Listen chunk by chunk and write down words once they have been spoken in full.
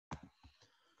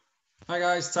Hi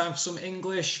guys, time for some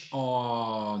English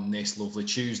on this lovely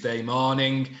Tuesday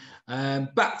morning.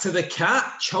 Back to the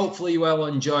catch. Hopefully you all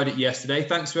enjoyed it yesterday.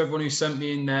 Thanks to everyone who sent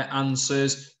me in their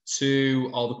answers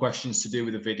to all the questions to do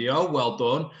with the video. Well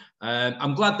done.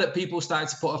 I'm glad that people started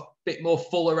to put a bit more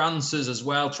fuller answers as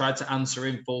well, tried to answer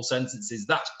in full sentences.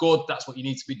 That's good. That's what you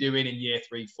need to be doing in year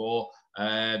 3, 4.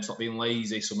 Stop being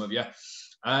lazy, some of you.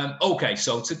 Okay,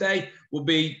 so today we'll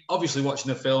be obviously watching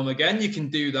the film again. You can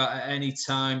do that at any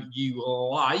time you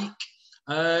like.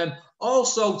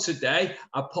 Also today,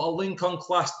 I put a link on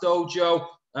Class Dojo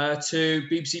to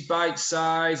BBC Bite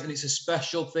Size, and it's a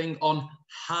special thing on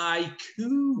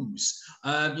haikus.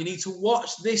 You need to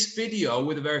watch this video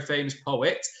with a very famous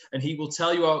poet, and he will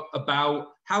tell you about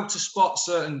how to spot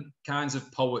certain kinds of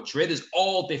poetry. There's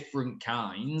all different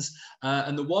kinds.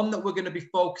 And the one that we're going to be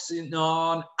focusing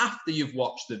on after you've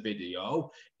watched the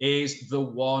video is the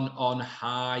one on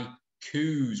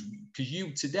haikus, because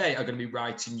you today are going to be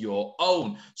writing your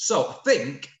own. So I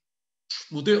think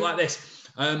we'll do it like this.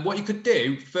 What you could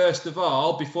do, first of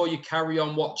all, before you carry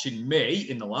on watching me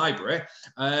in the library,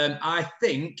 I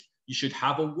think you should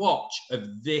have a watch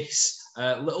of this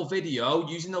little video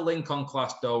using the link on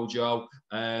Class Dojo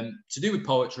to do with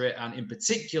poetry, and in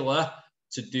particular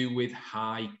to do with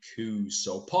haikus.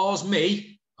 So pause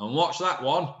me and watch that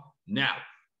one now.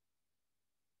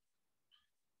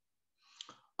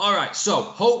 All right, so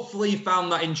hopefully you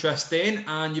found that interesting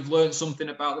and you've learned something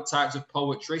about the types of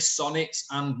poetry, sonnets,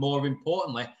 and more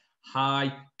importantly,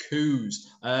 haikus.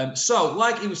 So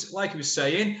like he was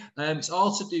saying, it's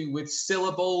all to do with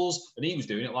syllables, and he was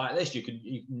doing it like this. You can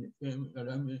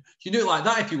do it like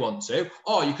that if you want to,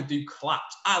 or you could do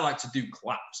claps. I like to do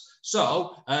claps.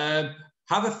 So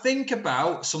have a think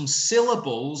about some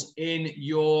syllables in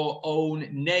your own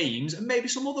names and maybe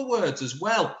some other words as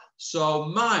well. So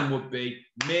mine would be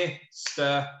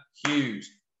Mr. Hughes.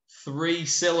 3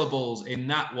 syllables in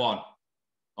that one.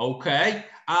 Okay.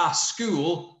 Our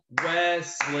school,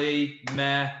 Wesley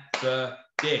Methodist.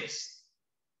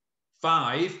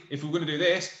 5. If we're going to do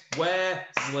this,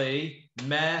 Wesley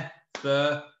Methodist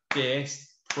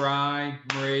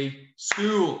Primary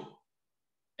School.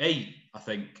 8, I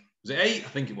think. Was it 8? I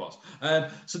think it was.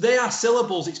 So they are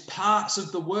syllables. It's parts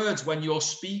of the words when you're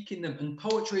speaking them. And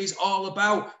poetry is all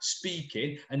about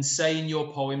speaking and saying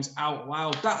your poems out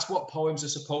loud. That's what poems are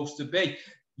supposed to be.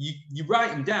 You write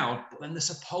them down, but then they're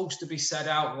supposed to be said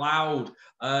out loud.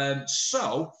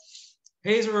 So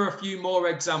here are a few more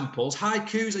examples.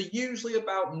 Haikus are usually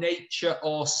about nature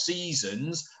or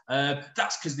seasons.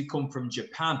 That's because they come from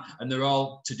Japan and they're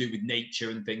all to do with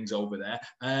nature and things over there.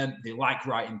 They like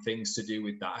writing things to do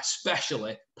with that,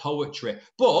 especially poetry.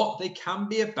 But they can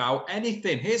be about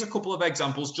anything. Here's a couple of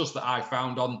examples just that I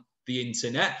found on the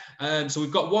internet. So we've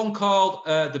got one called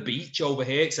The Beach over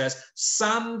here. It says,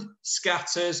 sand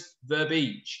scatters the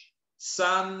beach.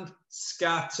 Sand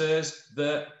scatters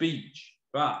the beach.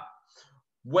 Right.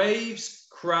 Waves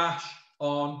crash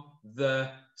on the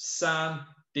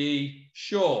sandy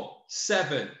shore.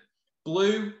 7.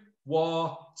 Blue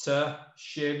water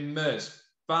shimmers.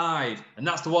 5. And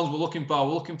that's the ones we're looking for.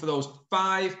 We're looking for those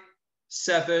 5,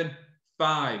 7,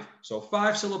 5. So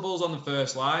 5 syllables on the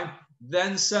first line,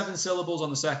 then 7 syllables on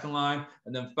the second line,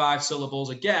 and then 5 syllables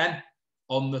again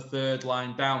on the third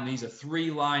line down. These are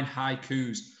 3-line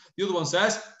haikus. The other one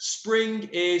says, spring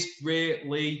is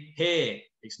really here.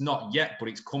 It's not yet, but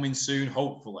it's coming soon,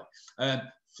 hopefully.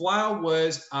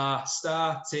 Flowers are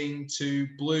starting to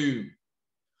bloom.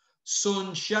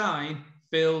 Sunshine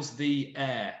fills the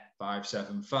air. 5,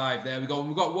 7, 5. There we go. And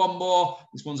we've got one more.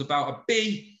 This one's about a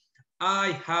bee.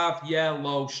 I have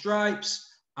yellow stripes.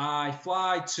 I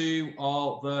fly to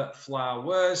all the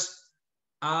flowers.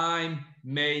 I'm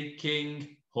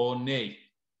making honey.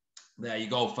 There you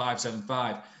go. 5, 7,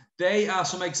 5. They are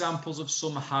some examples of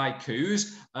some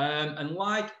haikus. And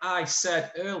like I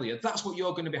said earlier, that's what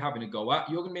you're going to be having a go at.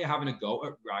 You're going to be having a go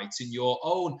at writing your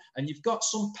own. And you've got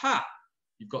some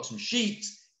you've got some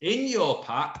sheets in your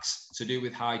packs to do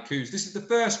with haikus. This is the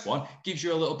first one. Gives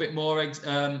you a little bit more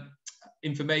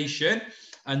information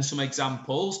and some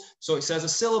examples. So it says a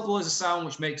syllable is a sound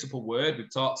which makes up a word.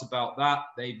 We've talked about that.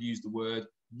 They've used the word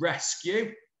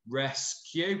rescue.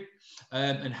 Rescue.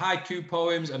 And haiku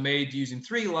poems are made using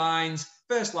 3 lines.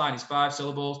 First line is 5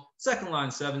 syllables. Second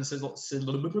line, 7 syllables.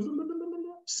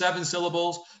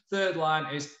 Third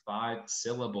line is 5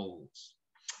 syllables.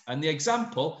 And the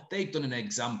example, they've done an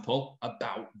example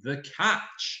about the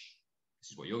catch.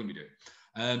 This is what you're going to be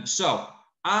doing. So,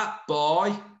 at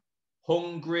boy,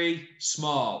 hungry,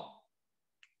 small.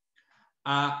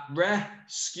 At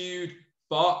rescued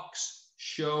fox,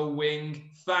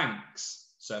 showing thanks.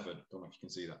 7. Don't know if you can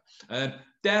see that.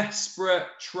 Desperate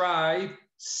tribe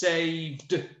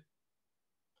saved.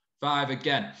 5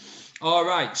 again. All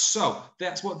right, so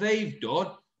that's what they've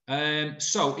done.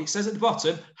 So it says at the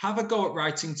bottom, have a go at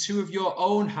writing 2 of your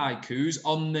own haikus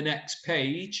on the next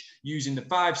page using the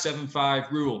 5-7-5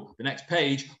 rule. The next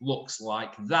page looks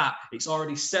like that. It's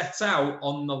already set out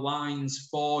on the lines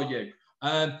for you.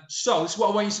 So this is what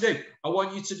I want you to do. I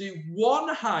want you to do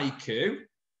 1 haiku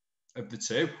of the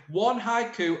 2, 1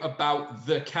 haiku about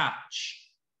the catch.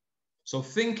 So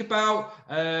think about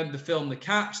the film The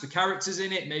Catch, the characters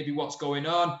in it, maybe what's going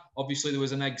on. Obviously, there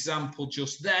was an example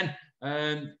just then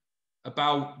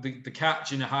about the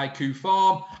catch in a haiku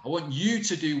form. I want you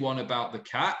to do one about the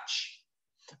catch.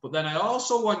 But then I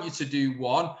also want you to do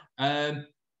one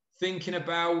thinking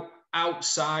about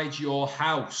outside your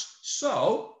house.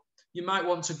 So you might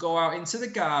want to go out into the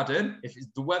garden. If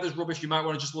the weather's rubbish, you might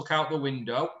want to just look out the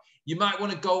window. You might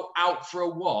want to go out for a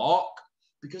walk,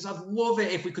 because I'd love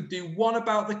it if we could do one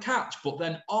about the catch, but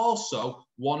then also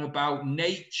one about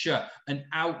nature and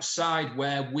outside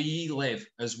where we live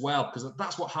as well, because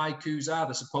that's what haikus are.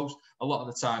 They're supposed, a lot of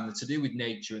the time, they're to do with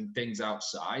nature and things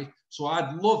outside. So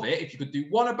I'd love it if you could do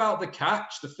one about the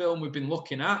catch, the film we've been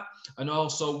looking at, and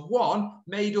also one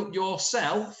made up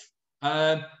yourself,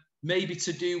 maybe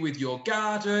to do with your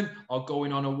garden or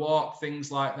going on a walk,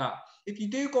 things like that. If you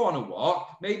do go on a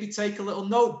walk, maybe take a little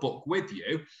notebook with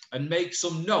you and make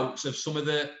some notes of some of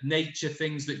the nature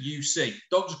things that you see.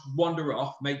 Don't just wander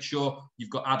off. Make sure you've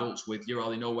got adults with you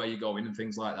or they know where you're going and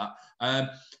things like that.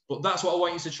 But that's what I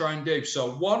want you to try and do.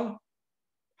 So 1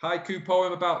 haiku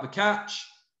poem about the catch,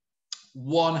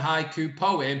 1 haiku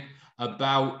poem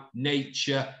about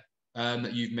nature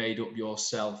that you've made up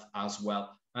yourself as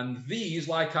well. And these,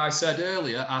 like I said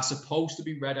earlier, are supposed to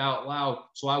be read out loud.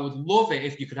 So I would love it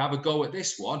if you could have a go at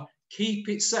this one. Keep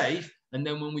it safe. And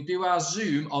then when we do our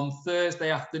Zoom on Thursday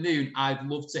afternoon, I'd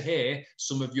love to hear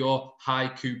some of your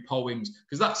haiku poems,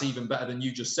 because that's even better than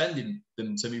you just sending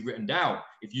them to me written down.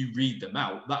 If you read them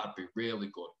out, that'd be really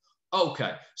good.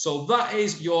 Okay, so that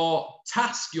is your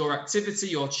task, your activity,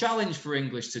 your challenge for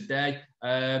English today.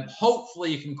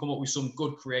 Hopefully you can come up with some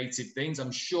good creative things.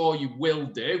 I'm sure you will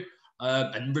do.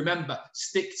 And remember,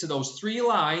 stick to those 3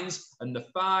 lines and the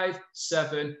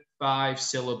 5-7-5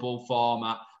 syllable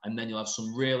format, and then you'll have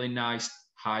some really nice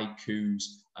haikus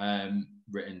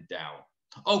written down.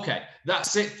 Okay,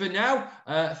 that's it for now.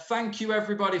 Thank you,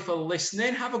 everybody, for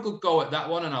listening. Have a good go at that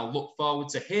one, and I'll look forward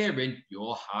to hearing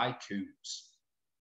your haikus.